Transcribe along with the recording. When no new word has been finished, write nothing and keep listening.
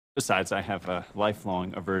Besides, I have a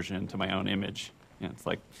lifelong aversion to my own image. Yeah, it's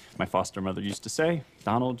like my foster mother used to say,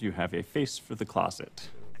 Donald, you have a face for the closet.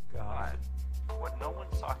 God. What no one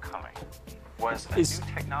saw coming was a Is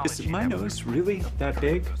new technology. my nose really that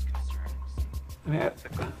big? I mean,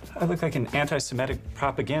 I look like an anti-Semitic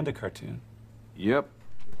propaganda cartoon. Yep.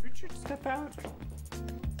 Richard, step out.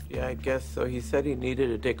 Yeah, I guess so. He said he needed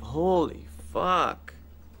a dick. Holy fuck.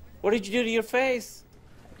 What did you do to your face?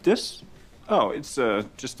 This? Oh, it's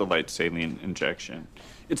just a light saline injection.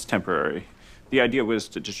 It's temporary. The idea was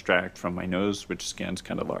to distract from my nose, which scans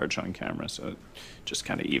kind of large on camera, so it just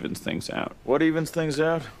kind of evens things out. What evens things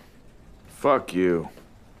out? Fuck you.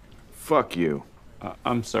 Fuck you.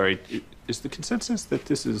 I'm sorry. Is the consensus that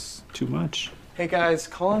this is too much? Hey guys,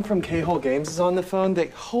 Colin from K-Hole Games is on the phone.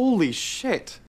 Holy shit.